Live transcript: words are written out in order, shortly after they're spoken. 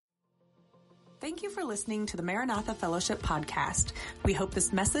Thank you for listening to the Maranatha Fellowship podcast. We hope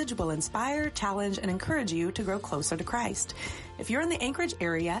this message will inspire, challenge, and encourage you to grow closer to Christ. If you're in the Anchorage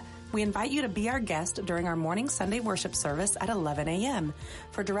area, we invite you to be our guest during our morning Sunday worship service at 11 a.m.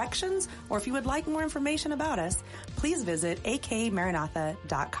 For directions, or if you would like more information about us, please visit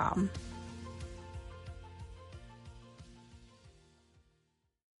akmaranatha.com.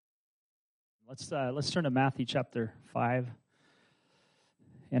 Let's turn to Matthew chapter 5.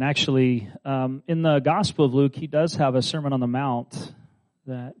 And actually, in the Gospel of Luke, he does have a Sermon on the Mount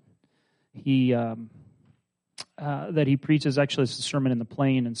that he preaches. Actually, it's a sermon in the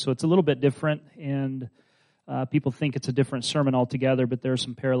plain, and so it's a little bit different. And people think it's a different sermon altogether, but there are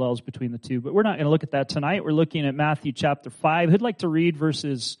some parallels between the two. But we're not going to look at that tonight. We're looking at Matthew chapter 5. Who'd like to read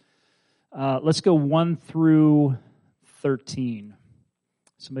verses? Let's go 1 through 13.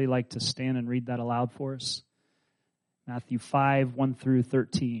 Somebody like to stand and read that aloud for us? Matthew 5, 1 through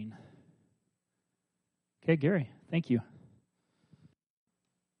 13. Okay, Gary, thank you.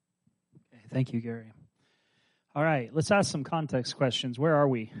 Okay, thank you, Gary. All right, let's ask some context questions. Where are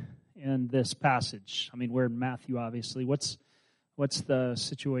we in this passage? I mean, we're in Matthew, obviously. What's the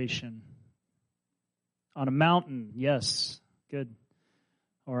situation? On a mountain, yes, good.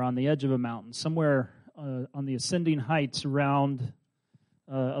 Or on the edge of a mountain, somewhere on the ascending heights around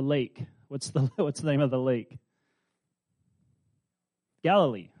a lake. What's the name of the lake?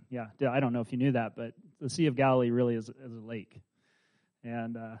 Galilee, yeah. I don't know if you knew that, but the Sea of Galilee really is a lake.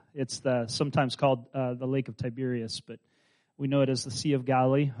 And it's sometimes called the Lake of Tiberias, but we know it as the Sea of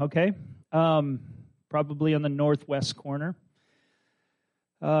Galilee. Okay, probably on the northwest corner.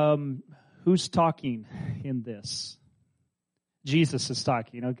 Who's talking in this? Jesus is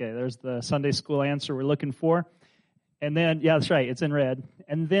talking. Okay, there's the Sunday school answer we're looking for. And then, yeah, that's right, it's in red.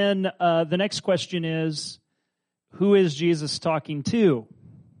 And then the next question is, who is Jesus talking to?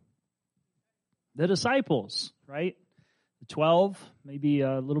 The disciples, right? The 12, maybe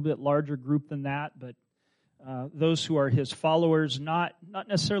a little bit larger group than that, but those who are his followers, not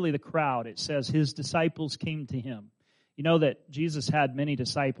necessarily the crowd. It says his disciples came to him. You know that Jesus had many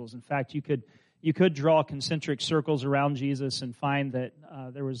disciples. In fact, you could draw concentric circles around Jesus and find that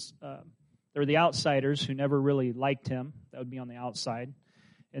there were the outsiders who never really liked him. That would be on the outside.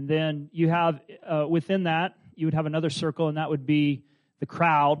 And then you have, within that, you would have another circle, and that would be the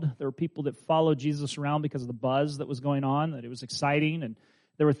crowd. There were people that followed Jesus around because of the buzz that was going on, that it was exciting, and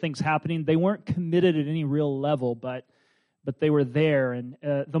there were things happening. They weren't committed at any real level, but they were there. And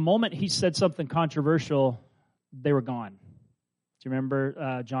the moment he said something controversial, they were gone. Do you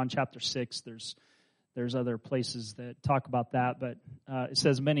remember John chapter 6? There's other places that talk about that, but it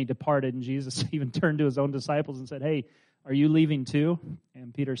says many departed, and Jesus even turned to his own disciples and said, "Hey, are you leaving too?"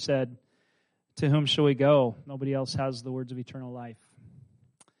 And Peter said, "To whom shall we go? Nobody else has the words of eternal life."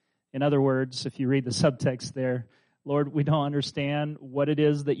 In other words, if you read the subtext there, Lord, we don't understand what it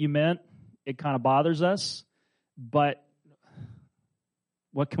is that you meant. It kind of bothers us, but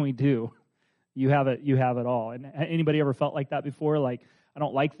what can we do? You have it all. And anybody ever felt like that before? Like, I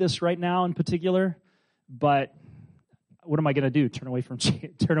don't like this right now in particular, but what am I going to do? Turn away from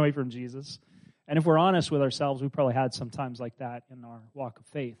Jesus? And if we're honest with ourselves, we probably had some times like that in our walk of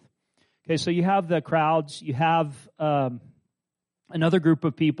faith. Okay, so you have the crowds. You have another group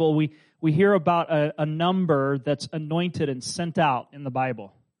of people. We hear about a number that's anointed and sent out in the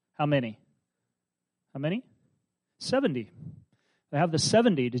Bible. How many? 70. They have the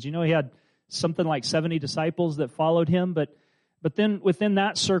 70. Did you know he had something like 70 disciples that followed him? But then within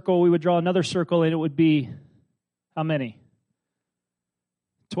that circle, we would draw another circle, and it would be how many?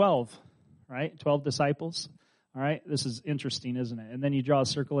 12, right? 12 disciples. All right, this is interesting, isn't it? And then you draw a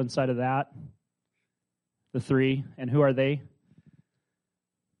circle inside of that, the 3, and who are they?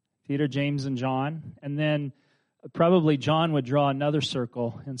 Peter, James, and John. And then probably John would draw another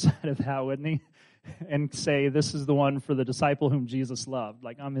circle inside of that, wouldn't he? And say, this is the one for the disciple whom Jesus loved.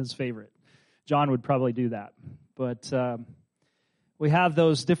 Like, I'm his favorite. John would probably do that. But we have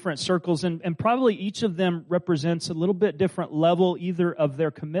those different circles, and probably each of them represents a little bit different level, either of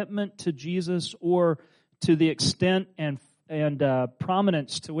their commitment to Jesus or to the extent and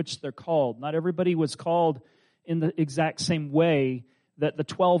prominence to which they're called. Not everybody was called in the exact same way that the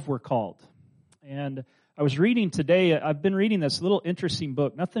 12 were called. And I was reading today, I've been reading this little interesting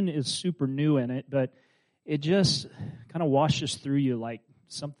book. Nothing is super new in it, but it just kind of washes through you like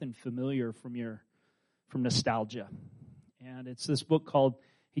something familiar from nostalgia. And it's this book called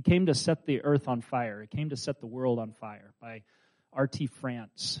He Came to Set the Earth on Fire. He came to set the world on fire by R.T.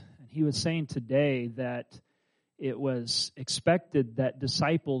 France. And he was saying today that it was expected that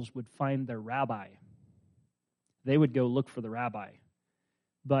disciples would find their rabbi. They would go look for the rabbi.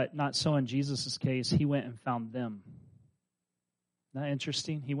 But not so in Jesus' case. He went and found them. Isn't that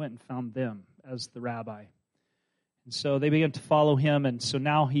interesting? He went and found them as the rabbi. And so they began to follow him, and so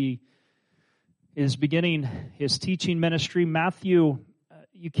now he is beginning his teaching ministry. Matthew,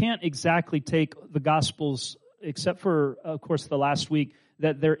 you can't exactly take the Gospels, except for, of course, the last week,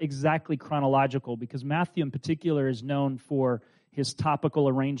 that they're exactly chronological, because Matthew in particular is known for his topical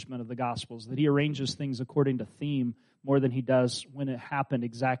arrangement of the Gospels, that he arranges things according to theme more than he does when it happened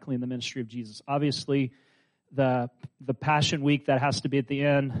exactly in the ministry of Jesus. Obviously, the Passion Week, that has to be at the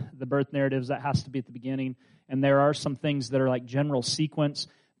end. The birth narratives, that has to be at the beginning. And there are some things that are like general sequence.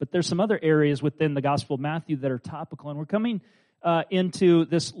 But there's some other areas within the Gospel of Matthew that are topical. And we're coming into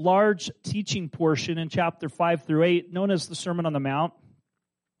this large teaching portion in chapter 5 through 8, known as the Sermon on the Mount.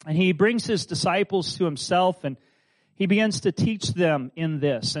 And he brings his disciples to himself, and he begins to teach them in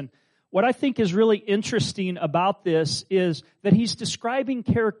this. And what I think is really interesting about this is that he's describing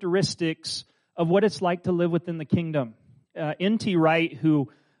characteristics of what it's like to live within the kingdom. N.T. Wright,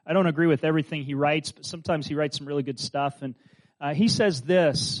 who I don't agree with everything he writes, but sometimes he writes some really good stuff. And he says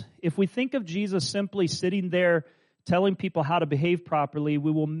this: if we think of Jesus simply sitting there telling people how to behave properly,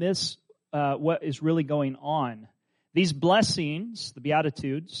 we will miss what is really going on. These blessings, the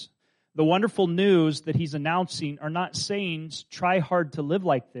Beatitudes, the wonderful news that he's announcing are not saying, try hard to live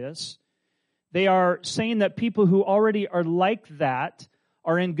like this. They are saying that people who already are like that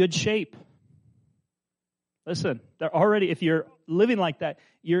are in good shape. Listen, they're already, if you're living like that,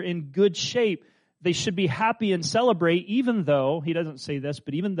 you're in good shape. They should be happy and celebrate, even though, he doesn't say this,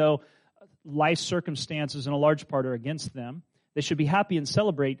 but even though life circumstances in a large part are against them, they should be happy and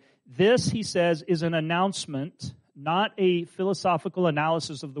celebrate. This, he says, is an announcement, not a philosophical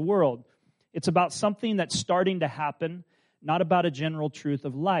analysis of the world. It's about something that's starting to happen, not about a general truth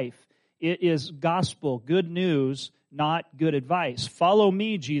of life. It is gospel, good news, not good advice. Follow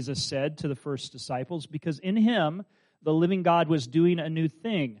me, Jesus said to the first disciples, because in him, the living God was doing a new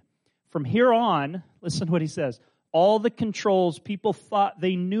thing. From here on, listen to what he says, all the controls people thought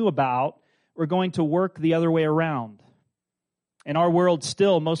they knew about were going to work the other way around. In our world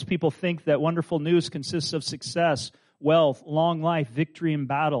still, most people think that wonderful news consists of success, wealth, long life, victory in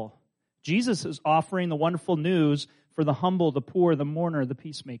battle. Jesus is offering the wonderful news for the humble, the poor, the mourner, the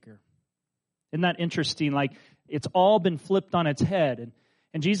peacemaker. Isn't that interesting? Like, it's all been flipped on its head.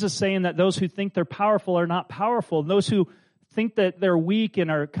 And Jesus is saying that those who think they're powerful are not powerful. Those who think that they're weak and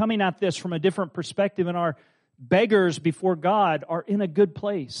are coming at this from a different perspective and are beggars before God are in a good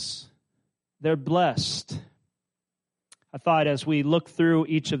place. They're blessed. I thought as we look through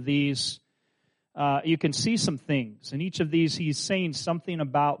each of these, you can see some things. In each of these, he's saying something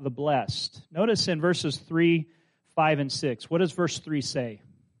about the blessed. Notice in verses 3, 5, and 6. What does verse 3 say?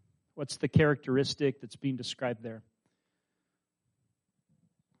 What's the characteristic that's being described there?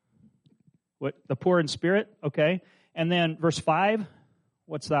 What, the poor in spirit? Okay. And then verse 5,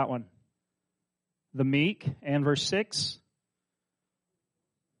 what's that one? The meek. And verse 6?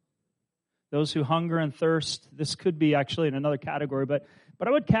 Those who hunger and thirst. This could be actually in another category, but I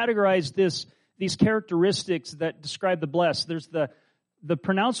would categorize these characteristics that describe the blessed. There's the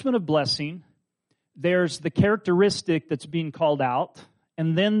pronouncement of blessing. There's the characteristic that's being called out.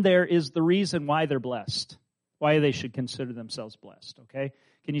 And then there is the reason why they're blessed, why they should consider themselves blessed, okay?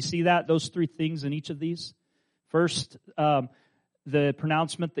 Can you see that, those three things in each of these? First, the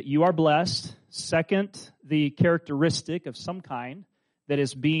pronouncement that you are blessed. Second, the characteristic of some kind that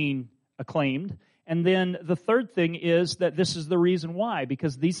is being acclaimed. And then the third thing is that this is the reason why,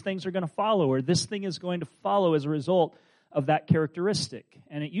 because these things are going to follow, or this thing is going to follow as a result of that characteristic.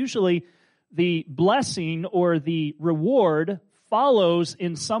 And it usually, the blessing or the reward follows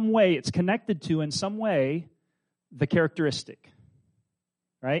in some way, it's connected to in some way the characteristic,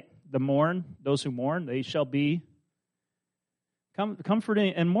 right? Those who mourn, they shall be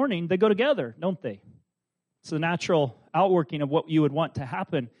comforting and mourning, they go together, don't they? It's the natural outworking of what you would want to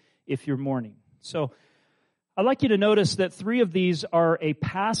happen if you're mourning. So I'd like you to notice that three of these are a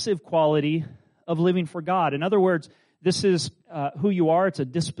passive quality of living for God. In other words, this is who you are. It's a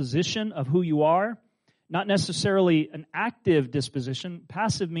disposition of who you are. Not necessarily an active disposition.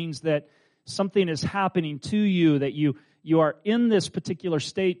 Passive means that something is happening to you, that you are in this particular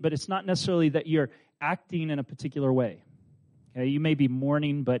state, but it's not necessarily that you're acting in a particular way. Okay, you may be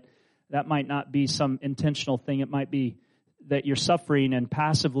mourning, but that might not be some intentional thing. It might be that you're suffering, and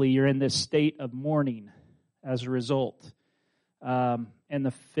passively you're in this state of mourning as a result. And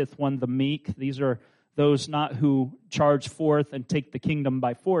the fifth one, the meek. These are those not who charge forth and take the kingdom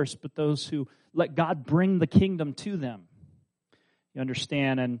by force, but those who let God bring the kingdom to them. You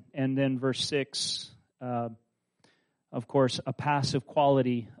understand? And then verse 6, of course, a passive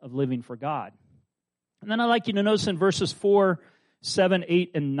quality of living for God. And then I'd like you to notice in verses 4, 7,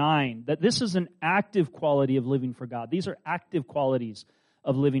 8, and 9 that this is an active quality of living for God. These are active qualities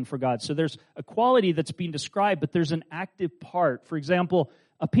of living for God. So there's a quality that's being described, but there's an active part. For example,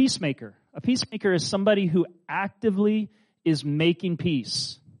 a peacemaker. A peacemaker is somebody who actively is making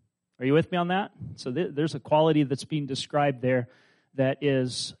peace. Are you with me on that? So there's a quality that's being described there that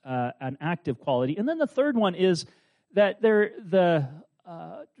is an active quality. And then the third one is that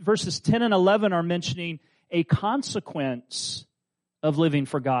verses 10 and 11 are mentioning a consequence of living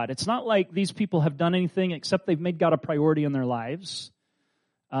for God. It's not like these people have done anything except they've made God a priority in their lives.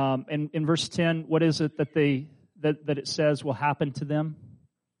 And in verse 10, what is it that it says will happen to them?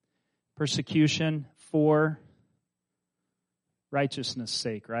 Persecution for righteousness'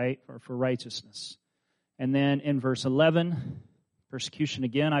 sake, right? Or for righteousness. And then in verse 11, persecution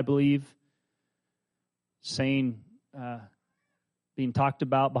again, I believe, saying, being talked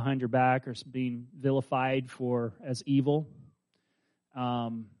about behind your back or being vilified as evil.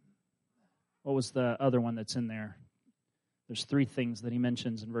 What was the other one that's in there? There's three things that he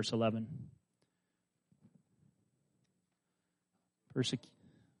mentions in verse 11.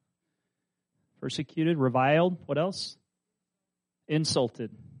 Persecuted, reviled, what else?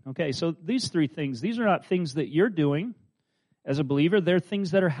 Insulted. Okay, so these three things, these are not things that you're doing as a believer. They're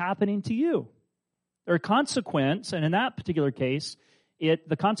things that are happening to you. They're a consequence, and in that particular case,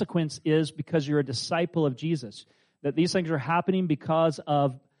 the consequence is because you're a disciple of Jesus. That these things are happening because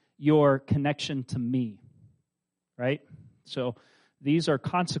of your connection to me. Right? So these are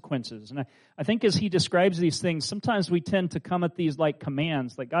consequences. And I think as he describes these things, sometimes we tend to come at these like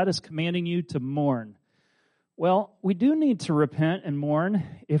commands, like God is commanding you to mourn. Well, we do need to repent and mourn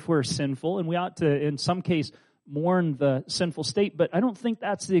if we're sinful, and we ought to, in some case, mourn the sinful state, but I don't think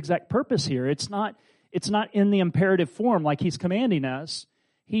that's the exact purpose here. It's not in the imperative form like he's commanding us.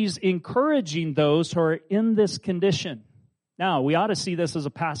 He's encouraging those who are in this condition. Now, we ought to see this as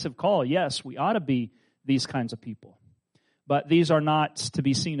a passive call. Yes, we ought to be these kinds of people. But these are not to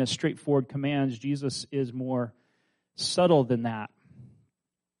be seen as straightforward commands. Jesus is more subtle than that.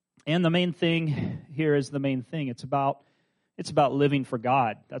 And the main thing here is the main thing. It's about living for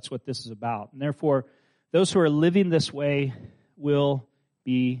God. That's what this is about. And therefore, those who are living this way will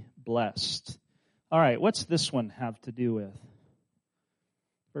be blessed. All right, what's this one have to do with?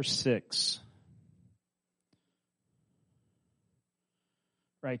 Verse 6.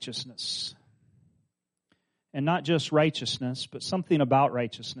 Righteousness. And not just righteousness, but something about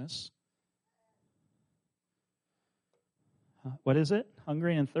righteousness. What is it?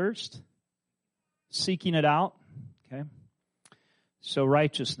 Hungry and thirst? Seeking it out? Okay. So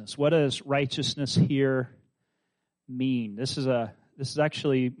righteousness. What does righteousness here mean? This is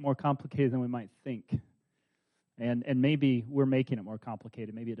actually more complicated than we might think. And maybe we're making it more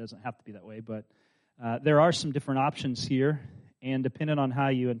complicated. Maybe it doesn't have to be that way, but there are some different options here. And depending on how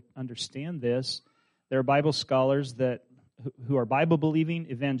you understand this, there are Bible scholars who are Bible-believing,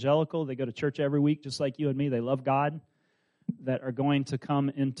 evangelical. They go to church every week just like you and me. They love God. That are going to come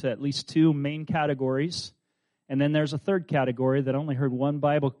into at least two main categories. And then there's a third category that I only heard one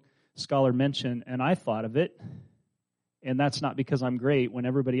Bible scholar mention, and I thought of it. And that's not because I'm great. When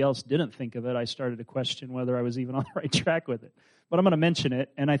everybody else didn't think of it, I started to question whether I was even on the right track with it. But I'm going to mention it,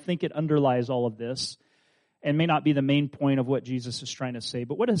 and I think it underlies all of this and may not be the main point of what Jesus is trying to say.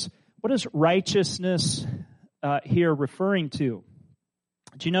 But what is righteousness here referring to?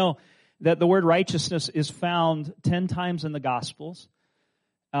 Do you know that the word righteousness is found 10 times in the Gospels?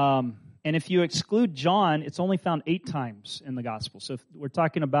 And if you exclude John, it's only found 8 times in the Gospels. So if we're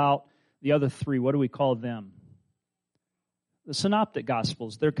talking about the other 3, what do we call them? The Synoptic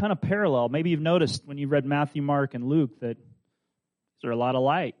Gospels. They're kind of parallel. Maybe you've noticed when you read Matthew, Mark, and Luke that they're a lot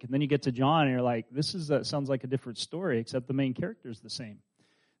alike. And then you get to John and you're like, this sounds like a different story, except the main character is the same.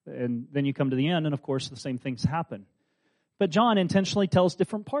 And then you come to the end, and of course the same things happen. But John intentionally tells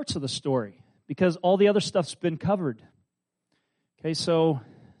different parts of the story because all the other stuff's been covered. Okay, so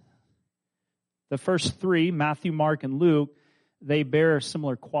the first 3, Matthew, Mark, and Luke, they bear a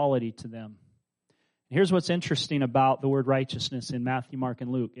similar quality to them. Here's what's interesting about the word righteousness in Matthew, Mark,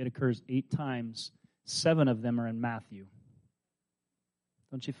 and Luke. It occurs 8 times. 7 of them are in Matthew.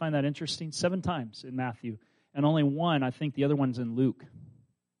 Don't you find that interesting? 7 times in Matthew. And only 1, I think the other one's in Luke.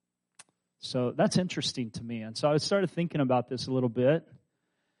 So that's interesting to me. And so I started thinking about this a little bit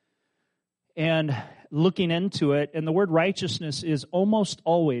and looking into it. And the word righteousness is almost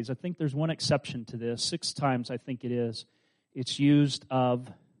always, I think there's one exception to this, 6 times I think it is, it's used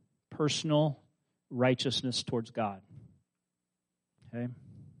of personal righteousness towards God. Okay?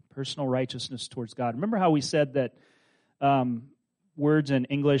 Personal righteousness towards God. Remember how we said that words in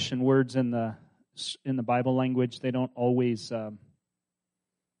English and words in the Bible language, they don't always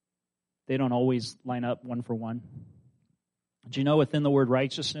line up one for one. Do you know within the word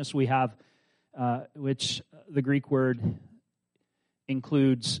righteousness we have, which the Greek word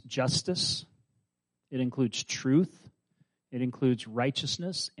includes justice, it includes truth, it includes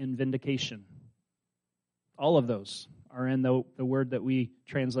righteousness and vindication. All of those are in the word that we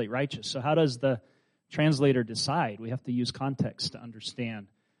translate righteous. So how does the translator decide? We have to use context to understand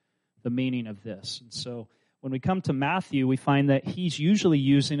the meaning of this. And so when we come to Matthew, we find that he's usually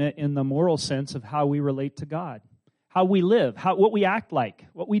using it in the moral sense of how we relate to God, how we live, what we act like,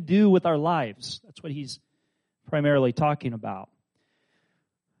 what we do with our lives. That's what he's primarily talking about.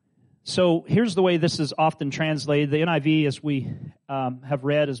 So here's the way this is often translated. The NIV, as we have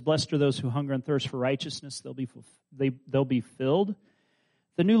read, is blessed are those who hunger and thirst for righteousness; they'll be filled.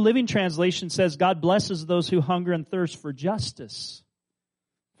 The New Living Translation says, God blesses those who hunger and thirst for justice,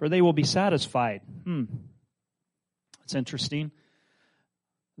 for they will be satisfied. That's interesting.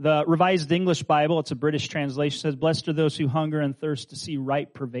 The Revised English Bible, it's a British translation, says, blessed are those who hunger and thirst to see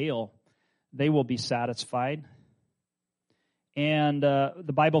right prevail. They will be satisfied. And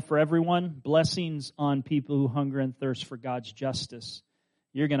the Bible for Everyone, blessings on people who hunger and thirst for God's justice.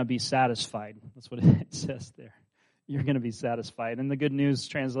 You're going to be satisfied. That's what it says there. You're going to be satisfied. And the Good News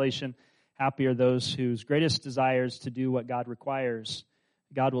Translation, happy are those whose greatest desire is to do what God requires.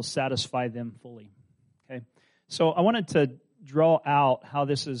 God will satisfy them fully. Okay. So I wanted to draw out how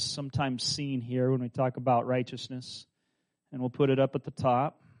this is sometimes seen here when we talk about righteousness. And we'll put it up at the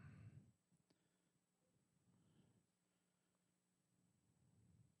top.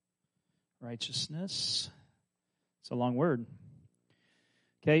 Righteousness. It's a long word.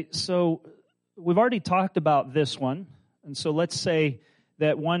 Okay, so we've already talked about this one. And so let's say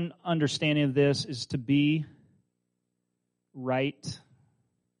that one understanding of this is to be right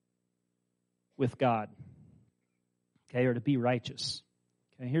with God. Okay, or to be righteous.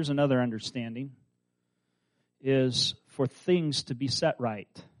 Okay, here's another understanding, is for things to be set right.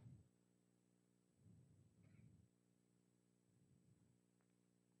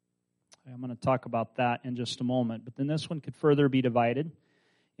 I'm going to talk about that in just a moment. But then this one could further be divided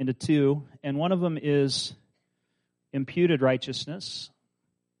into two. And one of them is imputed righteousness.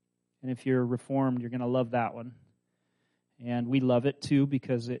 And if you're Reformed, you're going to love that one. And we love it too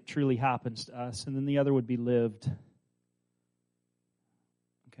because it truly happens to us. And then the other would be lived.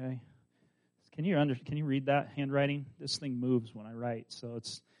 Okay? Can you read that handwriting? This thing moves when I write, so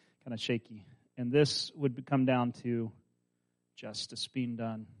it's kind of shaky. And this would come down to justice being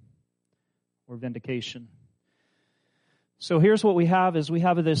done. Or vindication. So here's what we have is we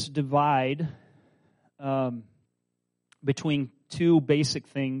have this divide between two basic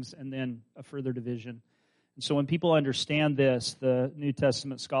things and then a further division. And so when people understand this, the New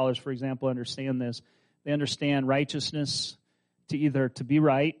Testament scholars, for example, understand this. They understand righteousness to either to be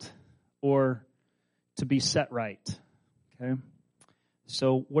right or to be set right. Okay?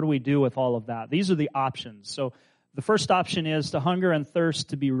 So what do we do with all of that? These are the options. So the first option is to hunger and thirst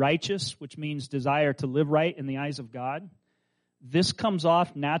to be righteous, which means desire to live right in the eyes of God. This comes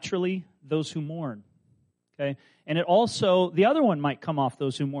off naturally, those who mourn. Okay? And it also, the other one might come off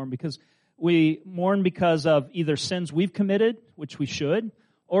those who mourn because we mourn because of either sins we've committed, which we should,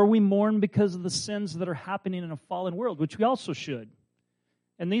 or we mourn because of the sins that are happening in a fallen world, which we also should.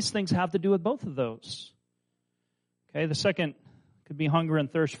 And these things have to do with both of those. Okay? The second could be hunger and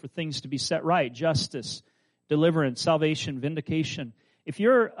thirst for things to be set right, justice, deliverance, salvation, vindication. If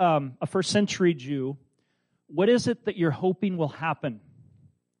you're a first century Jew, what is it that you're hoping will happen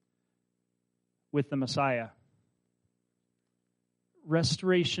with the Messiah?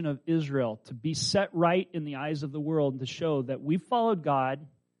 Restoration of Israel, to be set right in the eyes of the world, to show that we've followed God,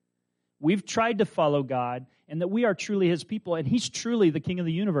 we've tried to follow God, and that we are truly His people, and He's truly the King of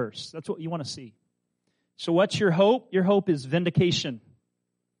the universe. That's what you want to see. So what's your hope? Your hope is vindication.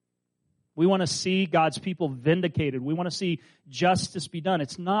 We want to see God's people vindicated. We want to see justice be done.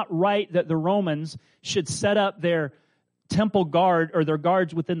 It's not right that the Romans should set up their temple guard or their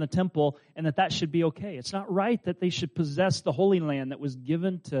guards within the temple and that should be okay. It's not right that they should possess the Holy Land that was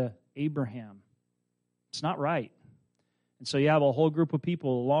given to Abraham. It's not right. And so you have a whole group of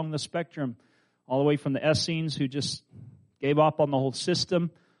people along the spectrum, all the way from the Essenes who just gave up on the whole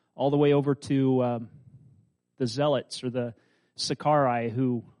system, all the way over to the Zealots or the Sicarii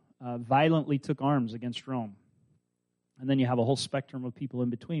who violently took arms against Rome. And then you have a whole spectrum of people in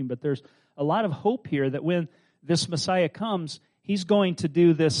between. But there's a lot of hope here that when this Messiah comes, He's going to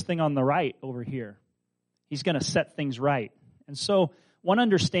do this thing on the right over here. He's going to set things right. And so one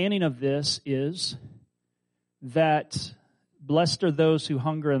understanding of this is that blessed are those who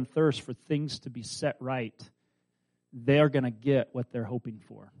hunger and thirst for things to be set right. They're going to get what they're hoping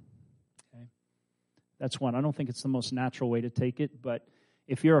for. Okay? That's one. I don't think it's the most natural way to take it, but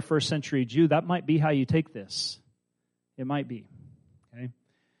if you're a first century Jew, that might be how you take this. It might be. Okay?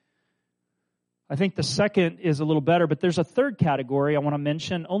 I think the second is a little better, but there's a third category I want to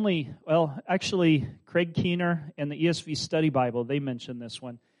mention. Actually, Craig Keener and the ESV Study Bible, they mention this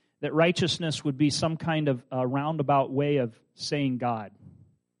one, that righteousness would be some kind of a roundabout way of saying God.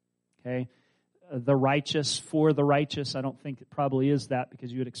 Okay? The righteous for the righteous, I don't think it probably is that,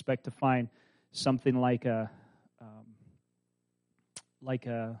 because you would expect to find something like a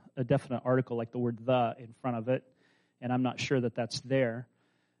definite article, like the word "the" in front of it, and I'm not sure that that's there.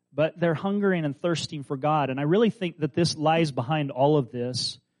 But they're hungering and thirsting for God, and I really think that this lies behind all of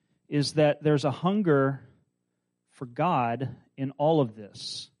this, is that there's a hunger for God in all of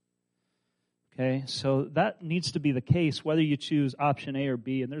this. Okay, so that needs to be the case, whether you choose option A or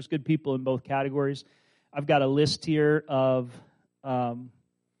B, and there's good people in both categories. I've got a list here of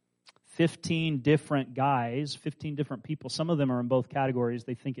 15 different guys, 15 different people. Some of them are in both categories.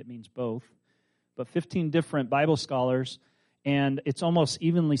 They think it means both. But 15 different Bible scholars, and it's almost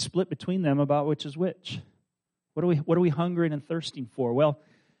evenly split between them about which is which. What are we hungering and thirsting for? Well,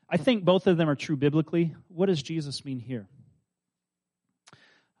 I think both of them are true biblically. What does Jesus mean here?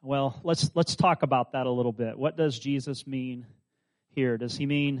 Well, let's talk about that a little bit. What does Jesus mean here? Does he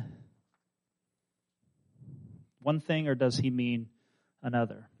mean one thing or does he mean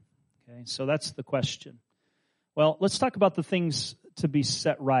another? Okay, so that's the question. Well, let's talk about the things to be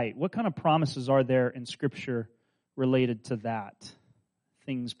set right. What kind of promises are there in Scripture related to that?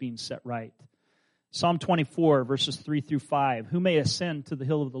 Things being set right. Psalm 24, verses 3 through 5. Who may ascend to the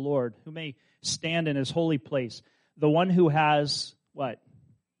hill of the Lord? Who may stand in his holy place? The one who has, what?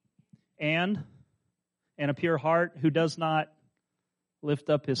 And a pure heart, who does not lift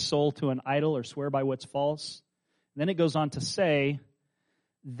up his soul to an idol or swear by what's false. And then it goes on to say,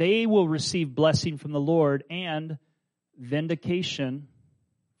 they will receive blessing from the Lord and vindication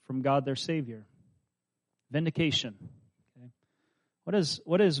from God their Savior. Vindication. Okay.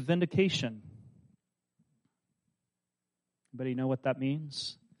 What is vindication? Anybody know what that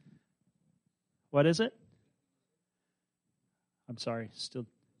means? What is it? I'm sorry, still...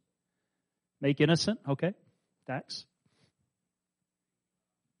 Make innocent, okay. Dax.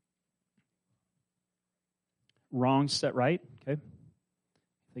 Wrong set right, okay.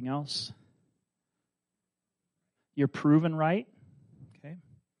 Anything else? You're proven right, okay.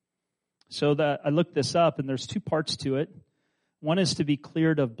 So I looked this up, and there's two parts to it. One is to be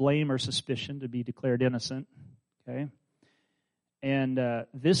cleared of blame or suspicion, to be declared innocent, okay. And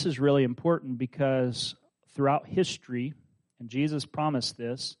this is really important because throughout history, and Jesus promised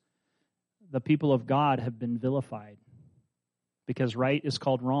this, the people of God have been vilified because right is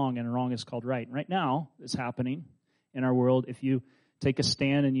called wrong and wrong is called right. And right now, it's happening in our world. If you take a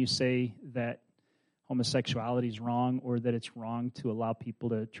stand and you say that homosexuality is wrong or that it's wrong to allow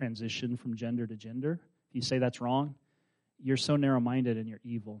people to transition from gender to gender, if you say that's wrong, you're so narrow-minded and you're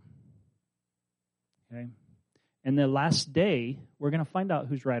evil. Okay? And the last day, we're going to find out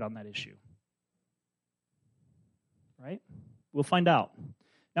who's right on that issue. Right? We'll find out.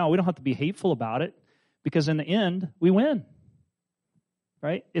 Now, we don't have to be hateful about it because in the end, we win.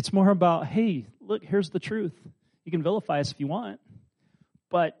 Right? It's more about, hey, look, here's the truth. You can vilify us if you want,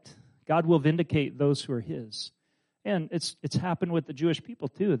 but God will vindicate those who are his. And it's happened with the Jewish people,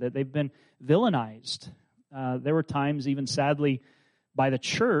 too, that they've been villainized. There were times, even sadly, by the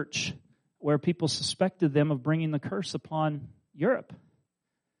church where people suspected them of bringing the curse upon Europe.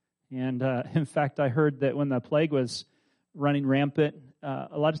 And in fact, I heard that when the plague was running rampant,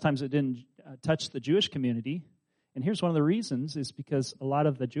 a lot of times it didn't touch the Jewish community. And here's one of the reasons, is because a lot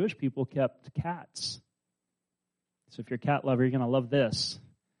of the Jewish people kept cats. So if you're a cat lover, you're going to love this.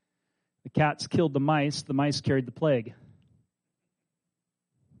 The cats killed the mice carried the plague.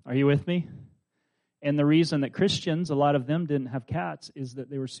 Are you with me? And the reason that Christians, a lot of them didn't have cats, is that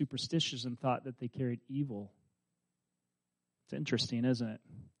they were superstitious and thought that they carried evil. It's interesting, isn't it?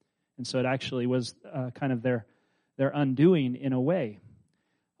 And so it actually was kind of their undoing in a way.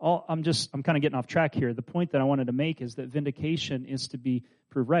 I'm kind of getting off track here. The point that I wanted to make is that vindication is to be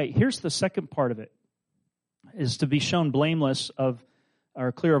proved right. Here's the second part of it, is to be shown blameless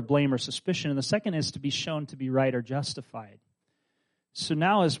or clear of blame or suspicion. And the second is to be shown to be right or justified. So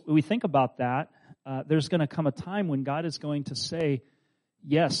now as we think about that, there's going to come a time when God is going to say,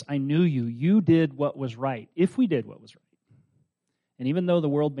 yes, I knew you. You did what was right, if we did what was right. And even though the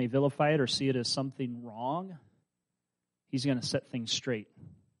world may vilify it or see it as something wrong, he's going to set things straight.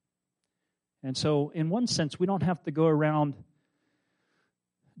 And so, in one sense, we don't have to go around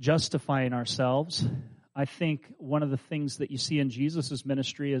justifying ourselves. I think one of the things that you see in Jesus'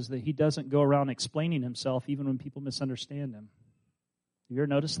 ministry is that he doesn't go around explaining himself even when people misunderstand him. Have you ever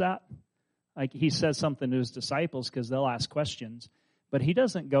noticed that? Like, he says something to his disciples because they'll ask questions, but he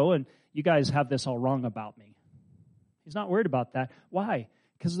doesn't go and, you guys have this all wrong about me. He's not worried about that. Why?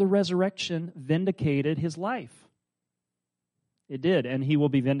 Because the resurrection vindicated his life. It did, and he will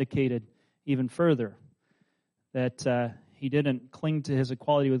be vindicated even further. That he didn't cling to his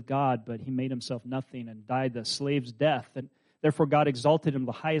equality with God, but he made himself nothing and died the slave's death. And therefore God exalted him to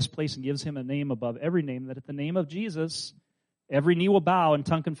the highest place and gives him a name above every name, that at the name of Jesus, every knee will bow and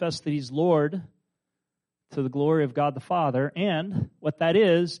tongue confess that he's Lord, to the glory of God the Father. And what that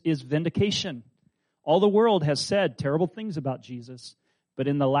is vindication. All the world has said terrible things about Jesus, but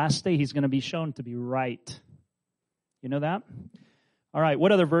in the last day he's going to be shown to be right. You know that? All right,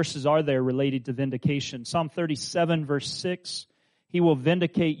 what other verses are there related to vindication? Psalm 37, verse 6. He will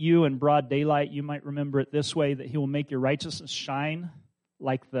vindicate you in broad daylight. You might remember it this way, that he will make your righteousness shine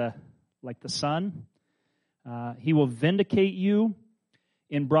like the sun. He will vindicate you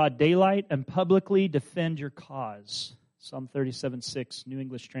in broad daylight and publicly defend your cause. Psalm 37, 6, New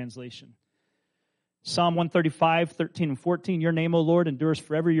English Translation. Psalm 135, 13 and 14, your name, O Lord, endures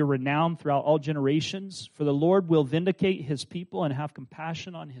forever. Your renown throughout all generations. For the Lord will vindicate his people and have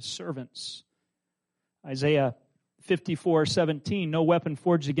compassion on his servants. Isaiah 54, 17, no weapon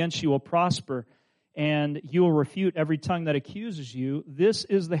forged against you will prosper, and you will refute every tongue that accuses you. This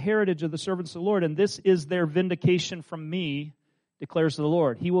is the heritage of the servants of the Lord, and this is their vindication from me, declares the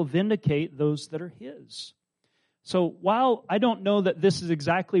Lord. He will vindicate those that are his. So while I don't know that this is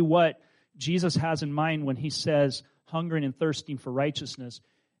exactly what Jesus has in mind when he says hungering and thirsting for righteousness,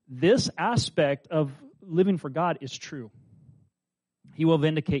 this aspect of living for God is true. He will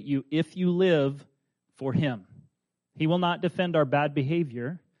vindicate you if you live for him. He will not defend our bad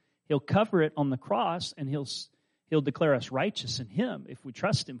behavior. He'll cover it on the cross, and he'll declare us righteous in him if we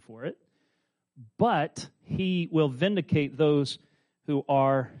trust him for it. But he will vindicate those who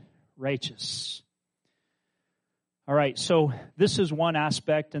are righteous. All right, so this is one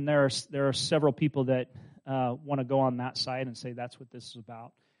aspect, and there are several people that want to go on that side and say that's what this is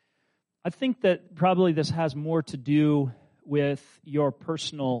about. I think that probably this has more to do with your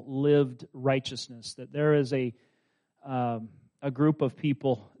personal lived righteousness, that there is a group of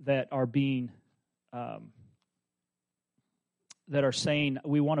people that are being that are saying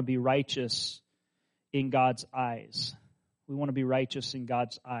we want to be righteous in God's eyes. We want to be righteous in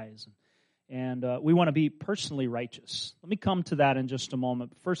God's eyes. And we want to be personally righteous. Let me come to that in just a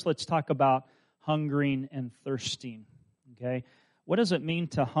moment. First, let's talk about hungering and thirsting. Okay? What does it mean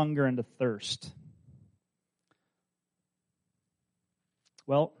to hunger and to thirst?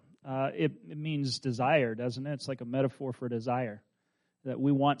 Well, it means desire, doesn't it? It's like a metaphor for desire, that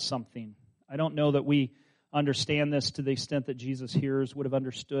we want something. I don't know that we understand this to the extent that Jesus' hearers would have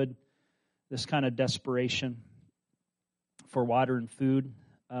understood this kind of desperation for water and food.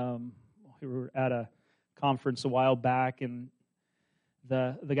 We were at a conference a while back, and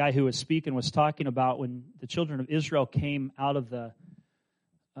the guy who was speaking was talking about when the children of Israel came out of the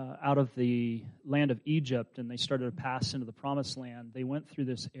land of Egypt and they started to pass into the Promised Land. They went through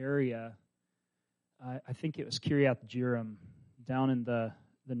this area. I think it was Kiryat Jearim, down in the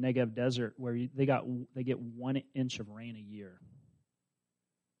Negev desert, where they get 1 inch of rain a year.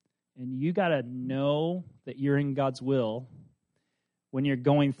 And you got to know that you're in God's will when you're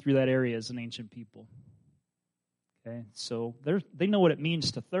going through that area as an ancient people. Okay, so they know what it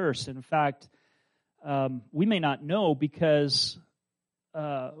means to thirst. And in fact, we may not know because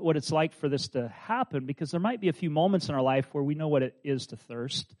what it's like for this to happen, because there might be a few moments in our life where we know what it is to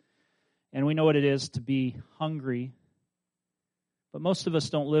thirst, and we know what it is to be hungry. But most of us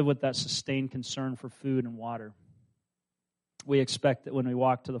don't live with that sustained concern for food and water. We expect that when we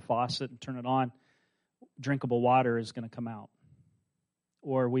walk to the faucet and turn it on, drinkable water is going to come out.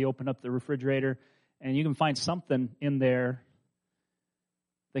 Or we open up the refrigerator and you can find something in there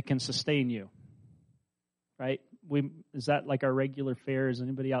that can sustain you. Right? Is that like our regular fare? Is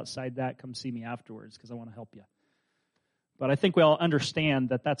anybody outside that? Come see me afterwards because I want to help you. But I think we all understand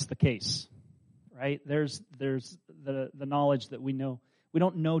that that's the case. Right? There's the knowledge that we know. We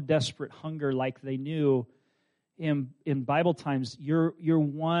don't know desperate hunger like they knew in Bible times. You're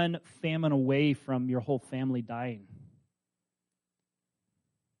one famine away from your whole family dying.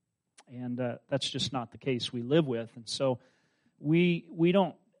 And that's just not the case we live with. And so we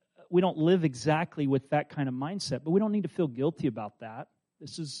don't live exactly with that kind of mindset, but we don't need to feel guilty about that.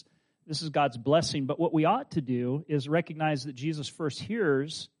 This is God's blessing. But what we ought to do is recognize that Jesus' first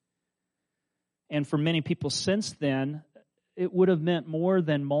hearers And for many people since then, it would have meant more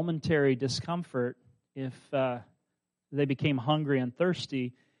than momentary discomfort if they became hungry and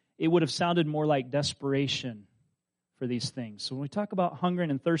thirsty. It would have sounded more like desperation for these things. So when we talk about hungering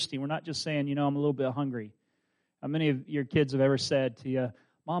and thirsty, we're not just saying, I'm a little bit hungry. How many of your kids have ever said to you,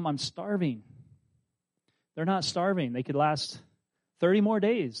 Mom, I'm starving? They're not starving. They could last 30 more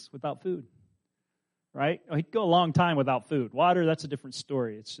days without food, right? You could go a long time without food. Water, that's a different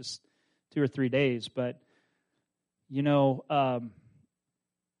story. It's just 2 or 3 days. But,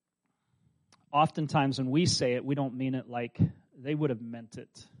 oftentimes when we say it, we don't mean it like they would have meant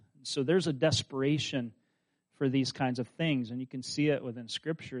it. So there's a desperation for these kinds of things, and you can see it within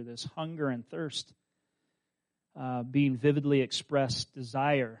Scripture, this hunger and thirst being vividly expressed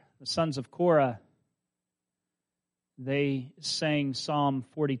desire. The sons of Korah, they sang Psalm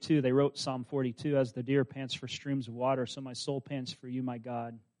 42. They wrote Psalm 42, as the deer pants for streams of water, so my soul pants for you, my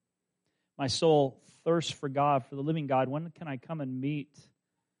God. My soul thirsts for God, for the living God. When can I come and meet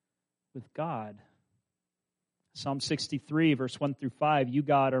with God? Psalm 63, verse 1 through 5, you,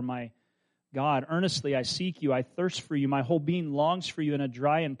 God, are my God. Earnestly I seek you. I thirst for you. My whole being longs for you in a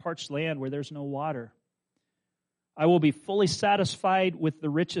dry and parched land where there's no water. I will be fully satisfied with the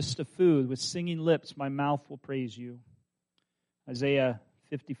richest of food. With singing lips, my mouth will praise you. Isaiah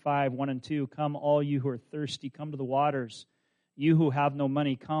 55, 1 and 2, come all you who are thirsty, come to the waters. You who have no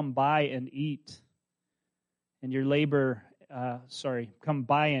money, come buy and eat. And your labor, come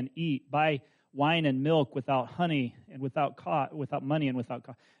buy and eat. Buy wine and milk without honey and without money and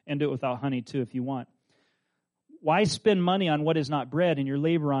and do it without honey too if you want. Why spend money on what is not bread and your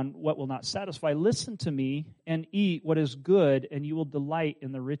labor on what will not satisfy? Listen to me and eat what is good, and you will delight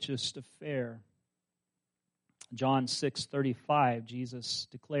in the richest of fare. John 6:35, Jesus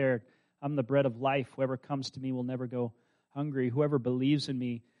declared, I'm the bread of life. Whoever comes to me will never go hungry. Whoever believes in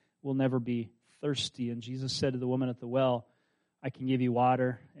me will never be thirsty. And Jesus said to the woman at the well, I can give you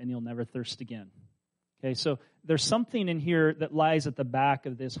water and you'll never thirst again. Okay, so there's something in here that lies at the back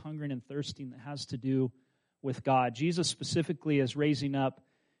of this hungering and thirsting that has to do with God. Jesus specifically is raising up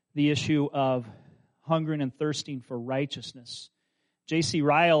the issue of hungering and thirsting for righteousness. J.C.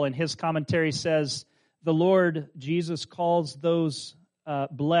 Ryle in his commentary says, the Lord Jesus calls those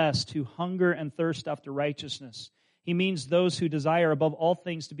blessed who hunger and thirst after righteousness. He means those who desire above all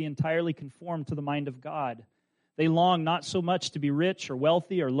things to be entirely conformed to the mind of God. They long not so much to be rich or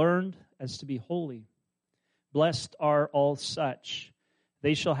wealthy or learned as to be holy. Blessed are all such.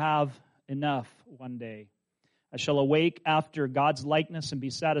 They shall have enough one day. I shall awake after God's likeness and be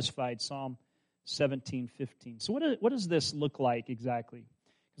satisfied. Psalm 17:15. So what does this look like exactly?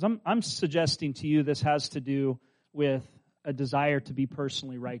 Because I'm suggesting to you this has to do with a desire to be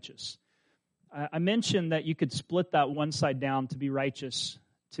personally righteous. I mentioned that you could split that one side down to be righteous,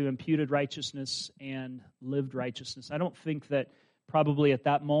 to imputed righteousness and lived righteousness. I don't think that probably at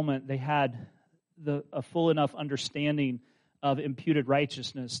that moment they had a full enough understanding of imputed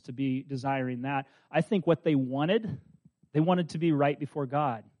righteousness to be desiring that. I think what they wanted to be right before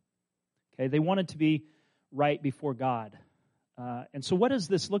God. Okay, they wanted to be right before God. And so what does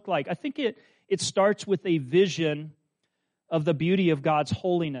this look like? I think it starts with a vision of the beauty of God's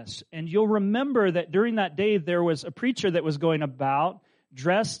holiness. And you'll remember that during that day there was a preacher that was going about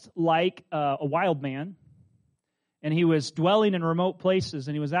dressed like a wild man, and he was dwelling in remote places,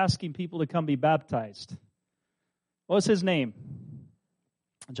 and he was asking people to come be baptized. What was his name?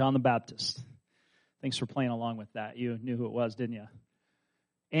 John the Baptist. Thanks for playing along with that. You knew who it was, didn't you?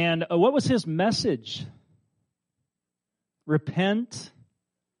 And what was his message? Repent,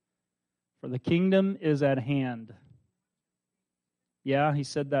 for the kingdom is at hand. Yeah, he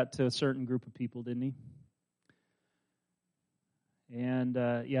said that to a certain group of people, didn't he? And,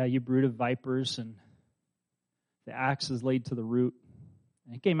 you brood of vipers, and the axe is laid to the root.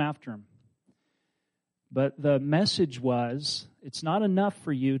 And he came after him. But the message was, it's not enough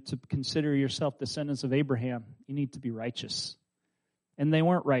for you to consider yourself descendants of Abraham. You need to be righteous. And they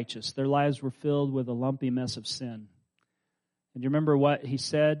weren't righteous. Their lives were filled with a lumpy mess of sin. And you remember what he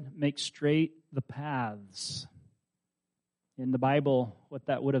said? Make straight the paths. In the Bible, what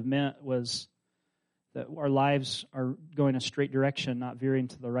that would have meant was that our lives are going a straight direction, not veering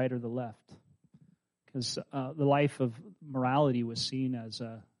to the right or the left. Because the life of morality was seen as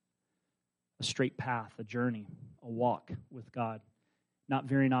a straight path, a journey, a walk with God, not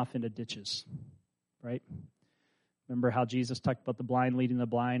veering off into ditches, right? Remember how Jesus talked about the blind leading the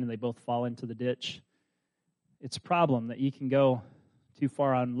blind, and they both fall into the ditch? It's a problem that you can go too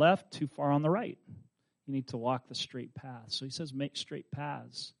far on left, too far on the right. You need to walk the straight path. So he says, make straight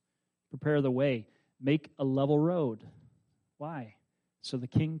paths. Prepare the way. Make a level road. Why? So the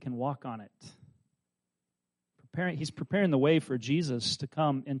king can walk on it. preparing the way for Jesus to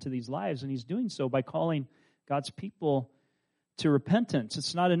come into these lives, and he's doing so by calling God's people to repentance.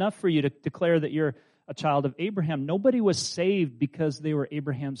 It's not enough for you to declare that you're a child of Abraham. Nobody was saved because they were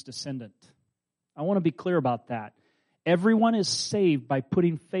Abraham's descendant. I want to be clear about that. Everyone is saved by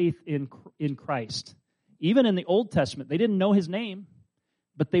putting faith in Christ. Even in the Old Testament, they didn't know his name,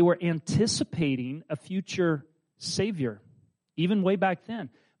 but they were anticipating a future Savior, even way back then,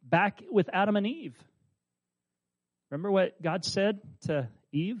 back with Adam and Eve. Remember what God said to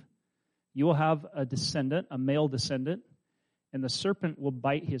Eve? You will have a descendant, a male descendant, and the serpent will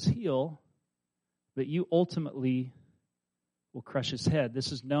bite his heel, but you ultimately will crush his head.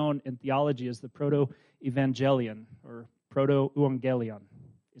 This is known in theology as the proto-evangelion or proto-evangelion.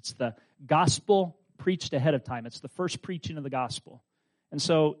 It's the gospel preached ahead of time. It's the first preaching of the gospel. And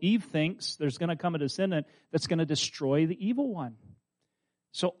so Eve thinks there's going to come a descendant that's going to destroy the evil one.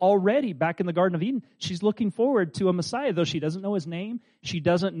 So already back in the Garden of Eden, she's looking forward to a Messiah, though she doesn't know his name. She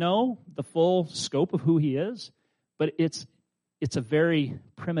doesn't know the full scope of who he is. But it's a very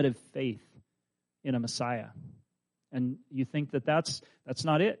primitive faith in a Messiah. And you think that that's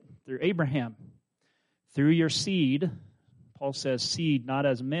not it. Through Abraham, through your seed, Paul says seed not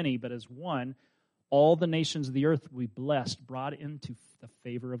as many but as one, all the nations of the earth will be blessed, brought into the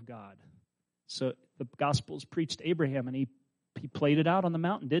favor of God. So the gospel is preached to Abraham, and he played it out on the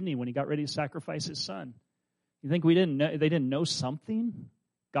mountain, didn't he, when he got ready to sacrifice his son? You think they didn't know something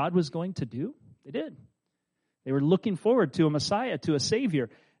God was going to do? They did. They were looking forward to a Messiah, to a Savior.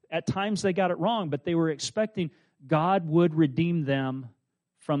 At times they got it wrong, but they were expecting God would redeem them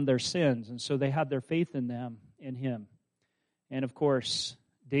from their sins. And so they had their faith in him. And of course,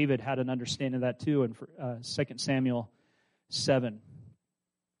 David had an understanding of that too in 2 Samuel 7.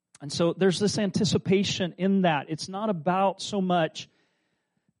 And so there's this anticipation in that. It's not about so much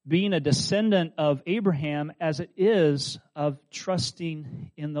being a descendant of Abraham as it is of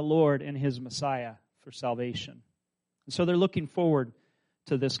trusting in the Lord and his Messiah for salvation. And so they're looking forward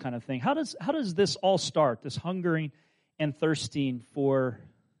to this kind of thing. How does this all start, this hungering and thirsting for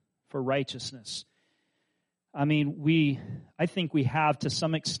righteousness? I mean, I think we have to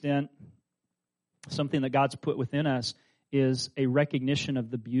some extent something that God's put within us is a recognition of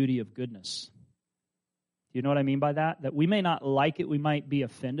the beauty of goodness. Do you know what I mean by that? That we may not like it, we might be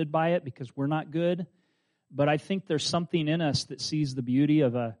offended by it because we're not good, but I think there's something in us that sees the beauty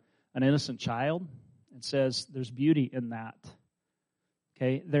of an innocent child and says there's beauty in that.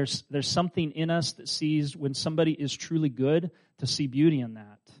 Okay, there's something in us that sees when somebody is truly good to see beauty in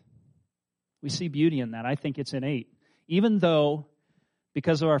that. We see beauty in that. I think it's innate. Even though,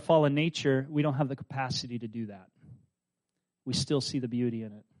 because of our fallen nature, we don't have the capacity to do that. We still see the beauty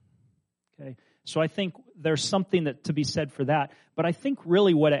in it. Okay, so I think there's something that to be said for that. But I think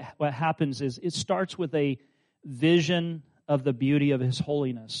really what happens is it starts with a vision of the beauty of His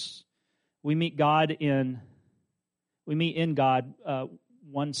holiness. We meet in God,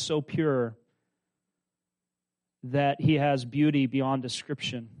 one so pure that He has beauty beyond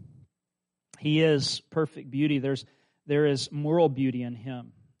description. He is perfect beauty. There is moral beauty in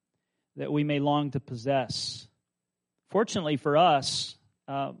Him that we may long to possess. Fortunately for us,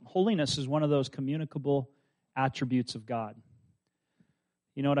 holiness is one of those communicable attributes of God.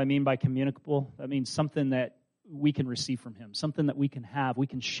 You know what I mean by communicable? That means something that we can receive from Him, something that we can have, we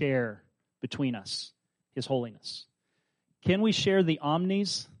can share between us, His holiness. Can we share the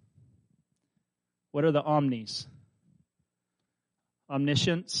omnis? What are the omnis?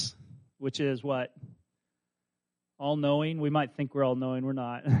 Omniscience, which is what? All-knowing. We might think we're all-knowing. We're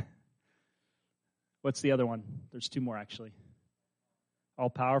not. What's the other one? There's two more, actually.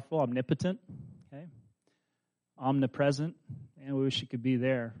 All-powerful, omnipotent. Okay. Omnipresent. And we wish it could be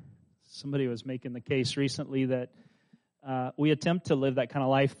there. Somebody was making the case recently that we attempt to live that kind of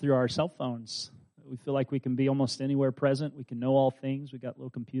life through our cell phones. We feel like we can be almost anywhere present. We can know all things. We got little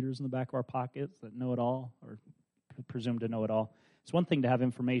computers in the back of our pockets that know it all, or presume to know it all. It's one thing to have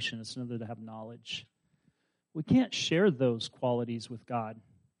information. It's another to have knowledge. We can't share those qualities with God.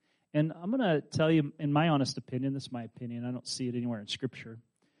 And I'm going to tell you, in my honest opinion, this is my opinion, I don't see it anywhere in Scripture,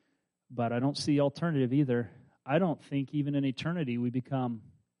 but I don't see the alternative either. I don't think even in eternity we become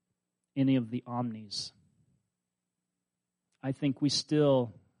any of the omnis. I think we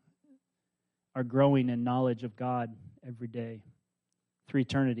still are growing in knowledge of God every day through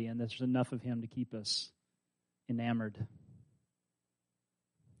eternity, and there's enough of Him to keep us enamored.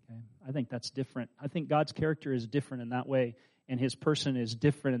 Okay? I think that's different. I think God's character is different in that way, and His person is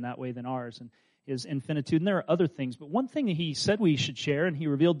different in that way than ours, and His infinitude. And there are other things, but one thing that He said we should share, and He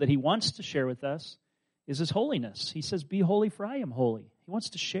revealed that He wants to share with us, is His holiness. He says, "Be holy, for I am holy." He wants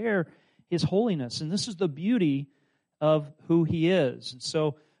to share His holiness. And this is the beauty of who He is. And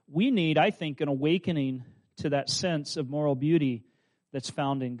so we need, I think, an awakening to that sense of moral beauty that's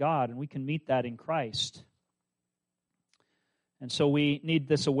found in God. And we can meet that in Christ. And so we need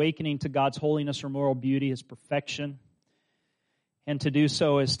this awakening to God's holiness or moral beauty, His perfection. And to do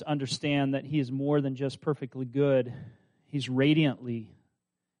so is to understand that He is more than just perfectly good. He's radiantly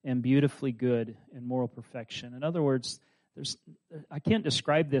and beautifully good in moral perfection. In other words, I can't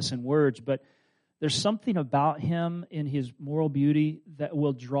describe this in words, but there's something about Him in His moral beauty that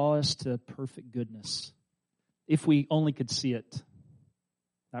will draw us to perfect goodness, if we only could see it. Is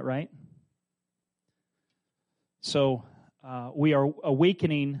that right? So we are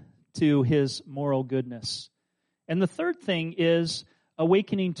awakening to His moral goodness. And the third thing is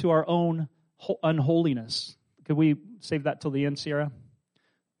awakening to our own unholiness. Could we save that till the end, Sierra?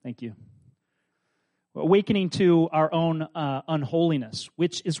 Thank you. Awakening to our own unholiness,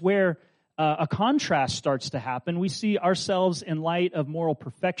 which is where a contrast starts to happen. We see ourselves in light of moral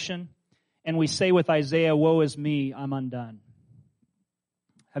perfection, and we say with Isaiah, "Woe is me, I'm undone."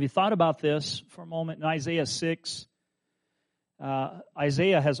 Have you thought about this for a moment? In Isaiah 6,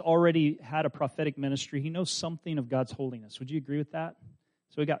 Isaiah has already had a prophetic ministry. He knows something of God's holiness. Would you agree with that?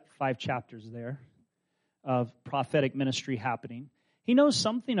 So we got 5 chapters there of prophetic ministry happening. He knows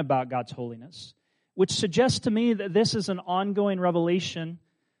something about God's holiness, which suggests to me that this is an ongoing revelation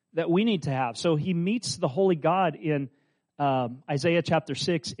that we need to have. So he meets the holy God in Isaiah chapter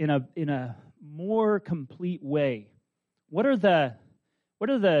 6 in a more complete way. What are the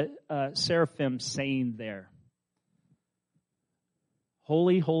seraphim saying there?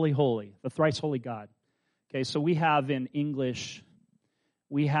 Holy, holy, holy, the thrice holy God. Okay, so we have in English,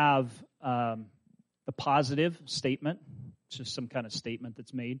 we have the positive statement. It's just some kind of statement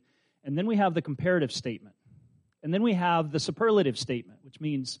that's made. And then we have the comparative statement. And then we have the superlative statement, which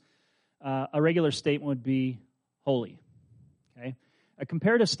means a regular statement would be holy. Okay? A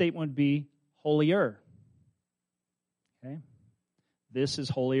comparative statement would be holier. Okay? This is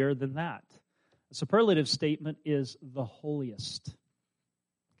holier than that. A superlative statement is the holiest.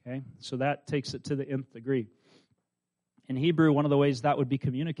 Okay? So that takes it to the nth degree. In Hebrew, one of the ways that would be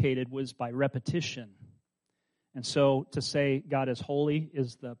communicated was by repetition. And so to say God is holy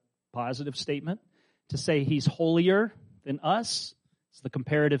is the positive statement. To say He's holier than us is the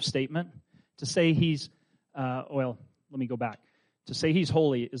comparative statement. To say He's, let me go back. To say He's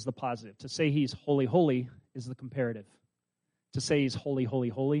holy is the positive. To say He's holy, holy is the comparative. To say He's holy, holy,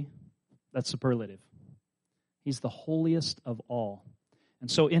 holy, that's superlative. He's the holiest of all. And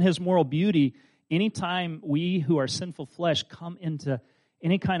so in His moral beauty, anytime we who are sinful flesh come into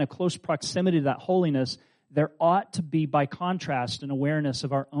any kind of close proximity to that holiness, there ought to be, by contrast, an awareness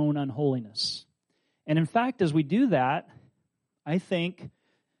of our own unholiness. And in fact, as we do that, I think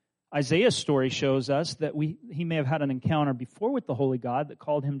Isaiah's story shows us that he may have had an encounter before with the holy God that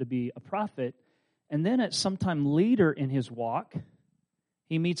called him to be a prophet, and then at some time later in his walk,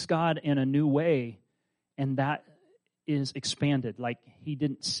 he meets God in a new way, and that is expanded. Like he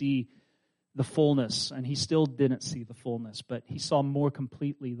didn't see the fullness, and he still didn't see the fullness, but he saw more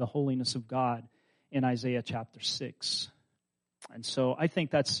completely the holiness of God in Isaiah chapter 6. And so I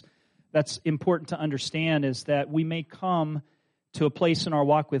think that's important to understand, is that we may come to a place in our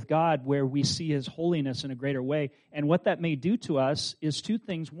walk with God where we see His holiness in a greater way. And what that may do to us is 2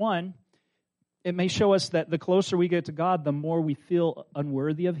 things. One, it may show us that the closer we get to God, the more we feel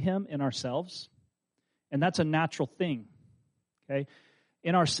unworthy of Him in ourselves. And that's a natural thing, okay?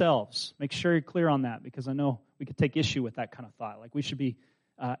 In ourselves. Make sure you're clear on that, because I know we could take issue with that kind of thought. Like we should be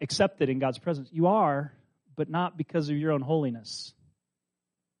accepted in God's presence. You are, but not because of your own holiness,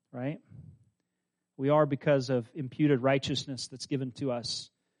 right? We are because of imputed righteousness that's given to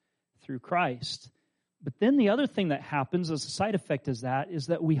us through Christ. But then the other thing that happens as a side effect is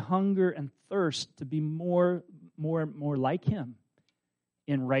that we hunger and thirst to be more like Him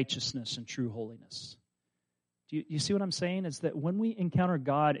in righteousness and true holiness. Do you see what I'm saying? Is that when we encounter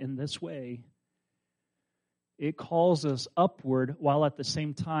God in this way, it calls us upward, while at the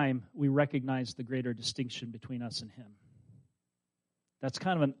same time we recognize the greater distinction between us and Him. That's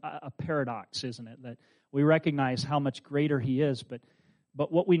kind of a paradox, isn't it? That we recognize how much greater He is, but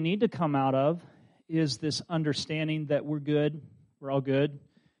what we need to come out of is this understanding that we're good, we're all good,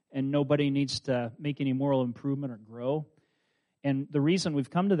 and nobody needs to make any moral improvement or grow. And the reason we've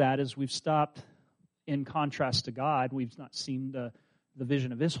come to that is we've stopped, in contrast to God, we've not seen the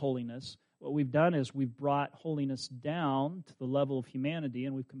vision of His holiness. What we've done is we've brought holiness down to the level of humanity,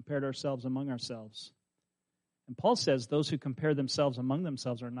 and we've compared ourselves among ourselves. And Paul says those who compare themselves among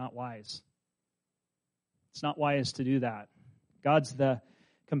themselves are not wise. It's not wise to do that. God's the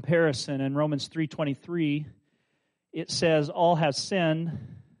comparison. In Romans 3:23, it says, all have sinned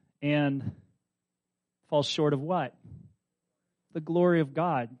and fall short of what? The glory of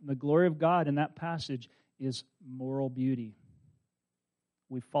God. The glory of God in that passage is moral beauty.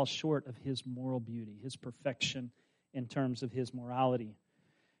 We fall short of His moral beauty, His perfection in terms of His morality.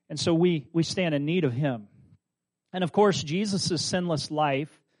 And so we stand in need of Him. And of course, Jesus' sinless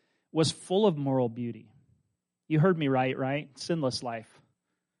life was full of moral beauty. You heard me right? Sinless life,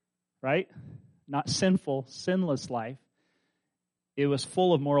 right? Not sinful, sinless life. It was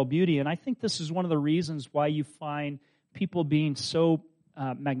full of moral beauty. And I think this is one of the reasons why you find people being so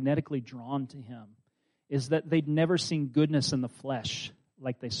magnetically drawn to Him, is that they'd never seen goodness in the flesh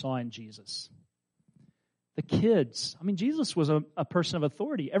like they saw in Jesus. The kids, Jesus was a person of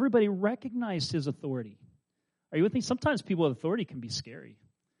authority. Everybody recognized His authority. Are you with me? Sometimes people with authority can be scary.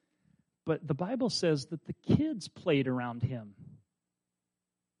 But the Bible says that the kids played around Him.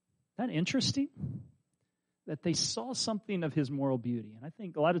 Isn't that interesting? That they saw something of His moral beauty. And I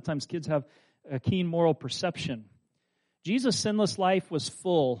think a lot of times kids have a keen moral perception. Jesus' sinless life was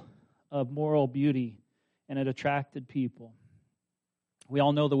full of moral beauty, and it attracted people. We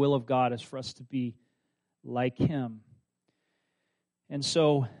all know the will of God is for us to be like Him. And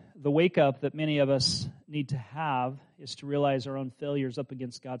so the wake-up that many of us need to have is to realize our own failures up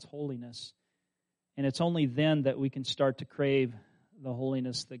against God's holiness. And it's only then that we can start to crave the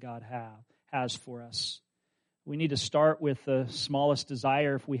holiness that God has for us. We need to start with the smallest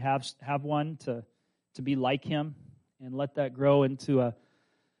desire, if we have one, to be like Him, and let that grow into a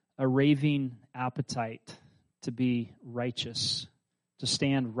raving appetite to be righteous, to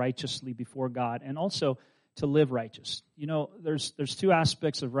stand righteously before God, and also to live righteous. You know, there's two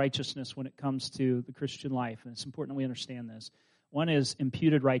aspects of righteousness when it comes to the Christian life, and it's important that we understand this. One is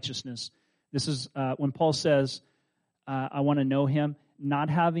imputed righteousness. This is when Paul says, I want to know Him, not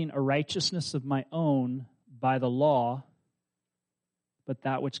having a righteousness of my own by the law, but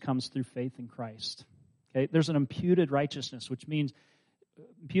that which comes through faith in Christ. Okay, there's an imputed righteousness, which means,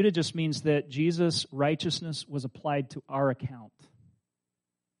 imputed just means that Jesus' righteousness was applied to our account.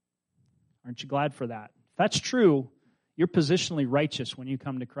 Aren't you glad for that? If that's true, you're positionally righteous when you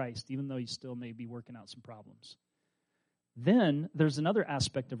come to Christ, even though you still may be working out some problems. Then there's another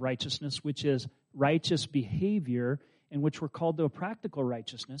aspect of righteousness, which is righteous behavior, in which we're called to a practical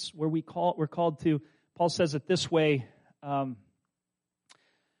righteousness, where we're called to, Paul says it this way,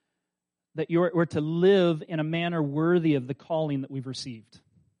 that we're to live in a manner worthy of the calling that we've received.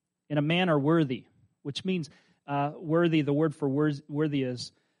 In a manner worthy, which means worthy, the word for worthy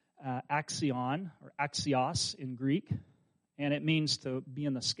is axion, or axios in Greek, and it means to be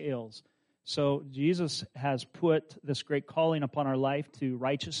in the scales. So Jesus has put this great calling upon our life to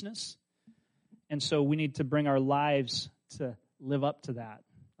righteousness, and so we need to bring our lives to live up to that.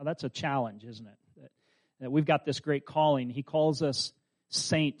 Now, that's a challenge, isn't it? That we've got this great calling. He calls us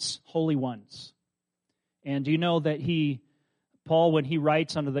saints, holy ones. And do you know that Paul, when he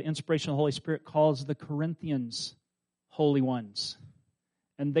writes under the inspiration of the Holy Spirit, calls the Corinthians holy ones?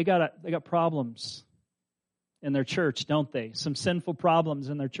 And they got problems in their church, don't they? Some sinful problems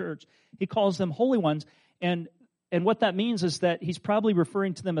in their church. He calls them holy ones, and what that means is that he's probably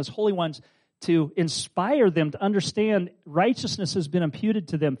referring to them as holy ones to inspire them to understand righteousness has been imputed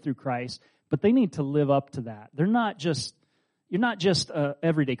to them through Christ, but they need to live up to that. You're not just an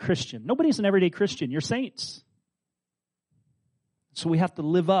everyday Christian. Nobody's an everyday Christian. You're saints. So we have to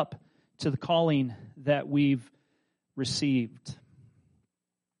live up to the calling that we've received.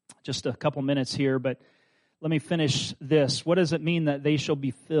 Just a couple minutes here, but let me finish this. What does it mean that they shall be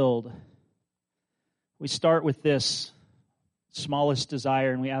filled? We start with this smallest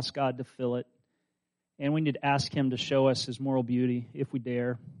desire, and we ask God to fill it. And we need to ask Him to show us His moral beauty, if we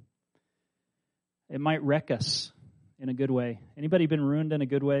dare. It might wreck us in a good way. Anybody been ruined in a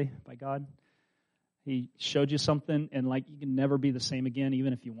good way by God? He showed you something, and like you can never be the same again,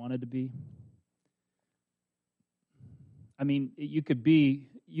 even if you wanted to be. I mean, you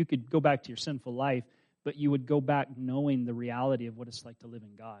could go back to your sinful life, but you would go back knowing the reality of what it's like to live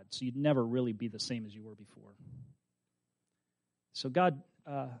in God. So you'd never really be the same as you were before. So God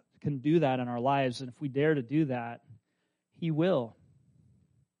can do that in our lives, and if we dare to do that, He will.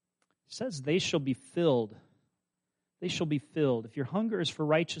 It says they shall be filled. They shall be filled. If your hunger is for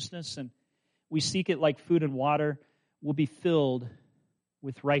righteousness and we seek it like food and water, we'll be filled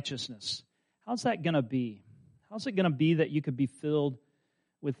with righteousness. How's that going to be? How's it going to be that you could be filled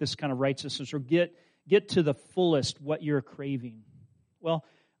with this kind of righteousness, or get to the fullest what you're craving? Well,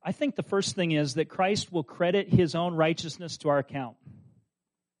 I think the first thing is that Christ will credit His own righteousness to our account.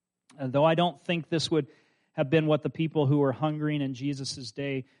 Though I don't think this would have been what the people who were hungering in Jesus'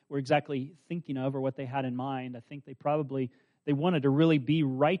 day were exactly thinking of or what they had in mind. I think they wanted to really be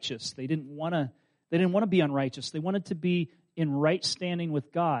righteous. They didn't want to be unrighteous. They wanted to be in right standing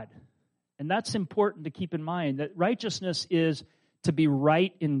with God. And that's important to keep in mind, that righteousness is to be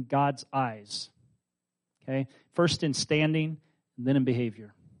right in God's eyes. Okay? First in standing, and then in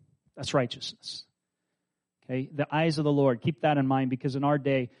behavior. That's righteousness. Okay? The eyes of the Lord. Keep that in mind, because in our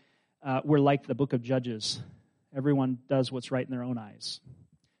day, we're like the book of Judges. Everyone does what's right in their own eyes.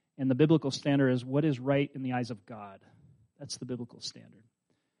 And the biblical standard is what is right in the eyes of God. That's the biblical standard.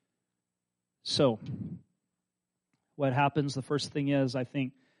 So, what happens? The first thing is, I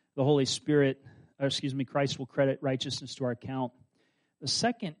think, the Holy Spirit, Christ will credit righteousness to our account. The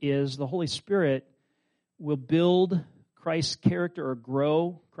second is the Holy Spirit will build Christ's character or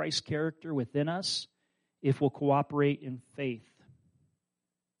grow Christ's character within us if we'll cooperate in faith.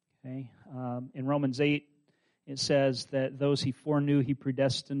 Okay? In Romans 8, it says that those he foreknew, he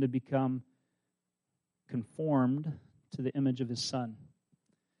predestined to become conformed to the image of his Son.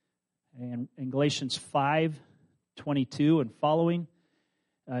 And in Galatians 5:22 and following,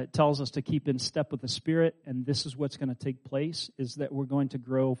 it tells us to keep in step with the Spirit, and this is what's going to take place, is that we're going to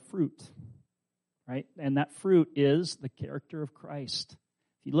grow fruit, right? And that fruit is the character of Christ.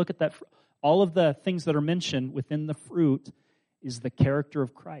 If you look at that, all of the things that are mentioned within the fruit is the character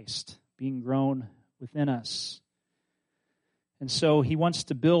of Christ being grown within us. And so he wants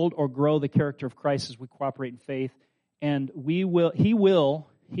to build or grow the character of Christ as we cooperate in faith, and he will,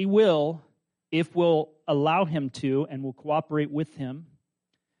 if we'll allow him to and we'll cooperate with him,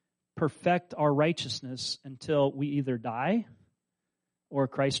 perfect our righteousness until we either die or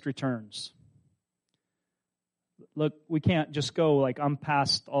Christ returns. Look, we can't just go like, I'm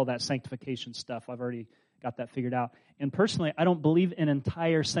past all that sanctification stuff. I've already got that figured out. And personally, I don't believe in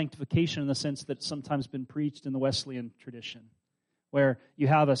entire sanctification in the sense that it's sometimes been preached in the Wesleyan tradition, where you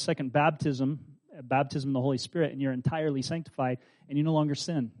have a second baptism of the Holy Spirit, and you're entirely sanctified, and you no longer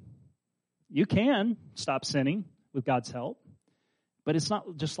sin. You can stop sinning with God's help, but it's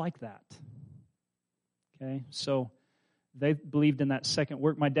not just like that. Okay, so they believed in that second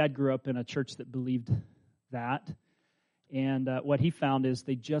work. My dad grew up in a church that believed that, and what he found is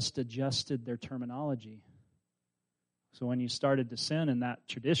they just adjusted their terminology. So when you started to sin in that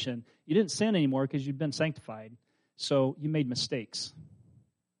tradition, you didn't sin anymore because you'd been sanctified, so you made mistakes.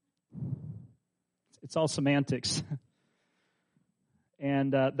 It's all semantics.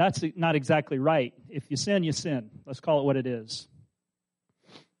 And that's not exactly right. If you sin, you sin. Let's call it what it is.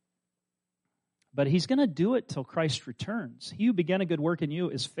 But he's going to do it till Christ returns. He who began a good work in you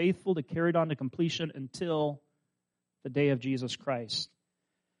is faithful to carry it on to completion until the day of Jesus Christ.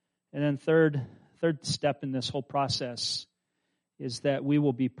 And then third step in this whole process is that we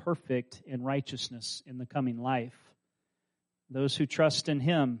will be perfect in righteousness in the coming life. Those who trust in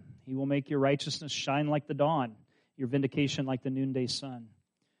him, he will make your righteousness shine like the dawn, your vindication like the noonday sun.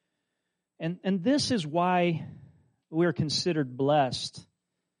 And this is why we're considered blessed.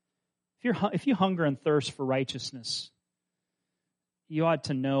 If you hunger and thirst for righteousness, you ought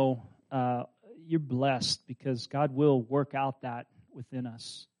to know you're blessed because God will work out that within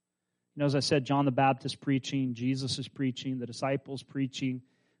us. You know, as I said, John the Baptist preaching, Jesus is preaching, the disciples preaching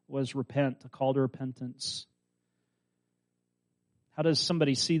was repent, a call to repentance. How does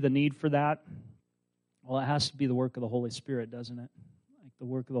somebody see the need for that? Well, it has to be the work of the Holy Spirit, doesn't it? Like the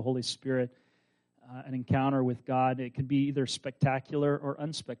work of the Holy Spirit, an encounter with God. It could be either spectacular or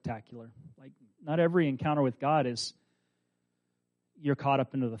unspectacular. Like, not every encounter with God is you're caught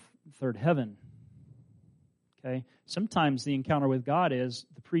up into the third heaven. Okay? Sometimes the encounter with God is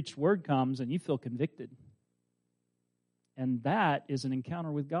the preached word comes and you feel convicted. And that is an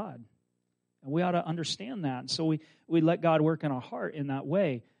encounter with God. And we ought to understand that. So we let God work in our heart in that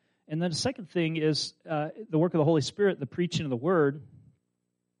way. And then the second thing is the work of the Holy Spirit, the preaching of the word.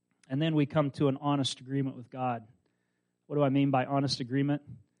 And then we come to an honest agreement with God. What do I mean by honest agreement?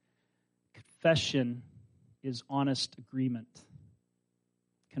 Confession is honest agreement.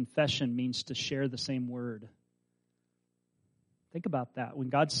 Confession means to share the same word. Think about that. When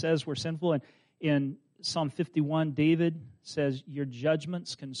God says we're sinful, and in Psalm 51, David says, your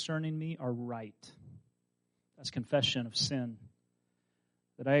judgments concerning me are right. That's confession of sin.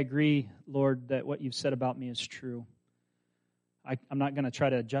 That I agree, Lord, that what you've said about me is true. I'm not going to try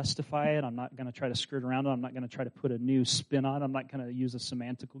to justify it. I'm not going to try to skirt around it. I'm not going to try to put a new spin on it. I'm not going to use a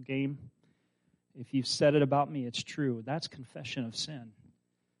semantical game. If you've said it about me, it's true. That's confession of sin,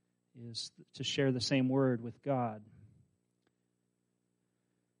 is to share the same word with God.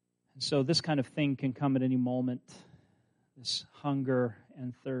 And so this kind of thing can come at any moment, this hunger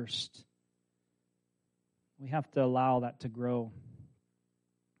and thirst. We have to allow that to grow.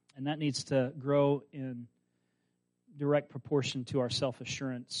 And that needs to grow in direct proportion to our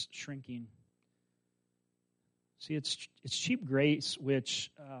self-assurance shrinking. See, it's cheap grace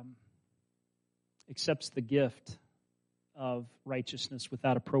which accepts the gift of righteousness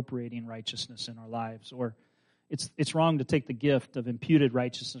without appropriating righteousness in our lives. Or it's wrong to take the gift of imputed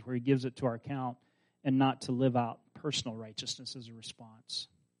righteousness where he gives it to our account and not to live out personal righteousness as a response.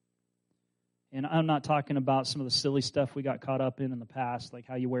 And I'm not talking about some of the silly stuff we got caught up in the past, like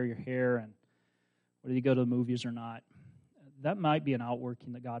how you wear your hair and whether you go to the movies or not. That might be an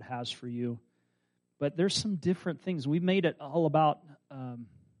outworking that God has for you. But there's some different things. We've made it all about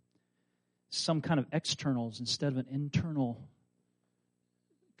some kind of externals instead of an internal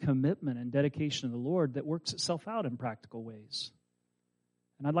commitment and dedication to the Lord that works itself out in practical ways.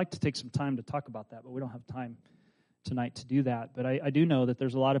 And I'd like to take some time to talk about that, but we don't have time tonight to do that. But I do know that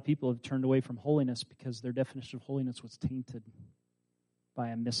there's a lot of people who have turned away from holiness because their definition of holiness was tainted by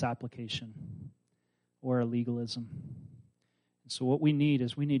a misapplication or a legalism. And so what we need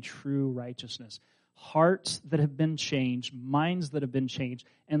is true righteousness. Hearts that have been changed, minds that have been changed,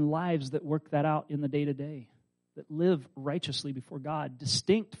 and lives that work that out in the day-to-day, that live righteously before God,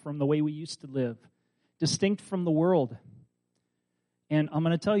 distinct from the way we used to live, distinct from the world. And I'm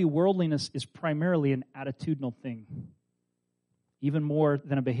going to tell you, worldliness is primarily an attitudinal thing, even more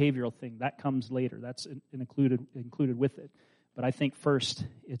than a behavioral thing. That comes later. That's included with it. But I think first,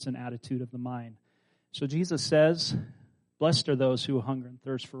 it's an attitude of the mind. So Jesus says, blessed are those who hunger and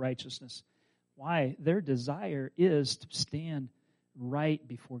thirst for righteousness. Why? Their desire is to stand right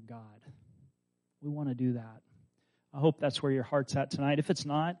before God. We want to do that. I hope that's where your heart's at tonight. If it's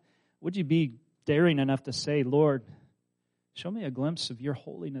not, would you be daring enough to say, Lord, show me a glimpse of your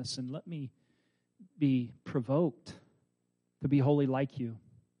holiness and let me be provoked to be holy like you.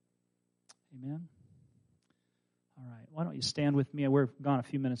 Amen? All right. Why don't you stand with me? We're gone a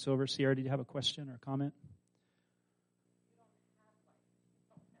few minutes over. Sierra, did you have a question or a comment?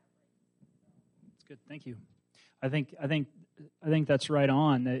 That's good. Thank you. I think that's right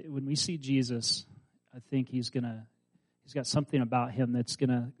on. That when we see Jesus, I think he's got something about him that's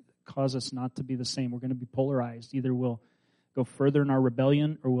going to cause us not to be the same. We're going to be polarized. Either we'll go further in our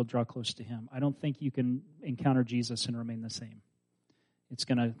rebellion or we'll draw close to him. I don't think you can encounter Jesus and remain the same. It's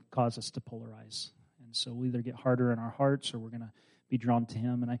going to cause us to polarize. And so we'll either get harder in our hearts or we're going to be drawn to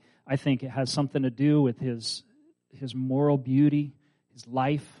him. And I think it has something to do with his moral beauty, his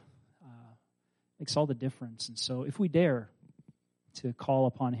life. Makes all the difference. And so if we dare to call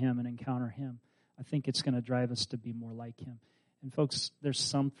upon him and encounter him, I think it's going to drive us to be more like him. And folks, there's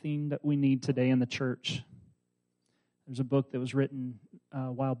something that we need today in the church. There's a book that was written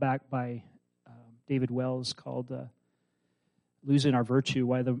a while back by David Wells called Losing Our Virtue,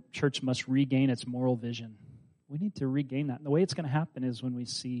 Why the Church Must Regain Its Moral Vision. We need to regain that. And the way it's going to happen is when we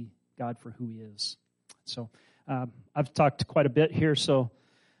see God for who he is. So I've talked quite a bit here, so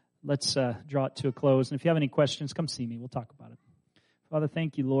let's draw it to a close. And if you have any questions, come see me. We'll talk about it. Father,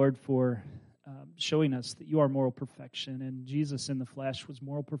 thank you, Lord, for showing us that you are moral perfection, and Jesus in the flesh was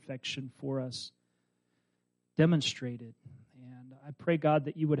moral perfection for us, demonstrated. And I pray, God,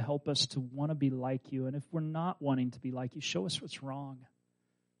 that you would help us to want to be like you. And if we're not wanting to be like you, show us what's wrong.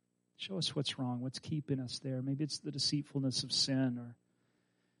 Show us what's wrong, what's keeping us there. Maybe it's the deceitfulness of sin or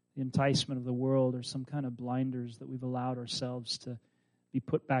the enticement of the world or some kind of blinders that we've allowed ourselves to be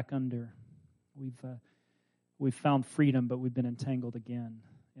put back under. We've found freedom, but we've been entangled again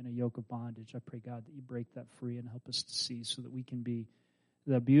in a yoke of bondage. I pray, God, that you break that free and help us to see so that we can be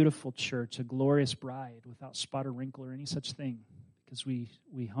the beautiful church, a glorious bride without spot or wrinkle or any such thing, because we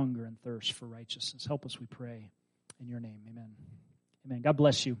hunger and thirst for righteousness. Help us, we pray. In your name, amen. Amen. God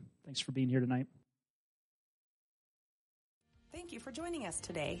bless you. Thanks for being here tonight. Thank you for joining us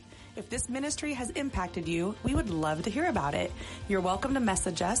today. If this ministry has impacted you, we would love to hear about it. You're welcome to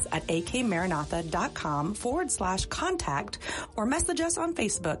message us at akmaranatha.com/contact or message us on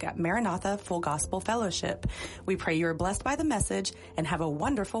Facebook at Maranatha Full Gospel Fellowship. We pray you're blessed by the message and have a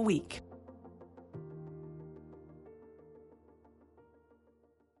wonderful week.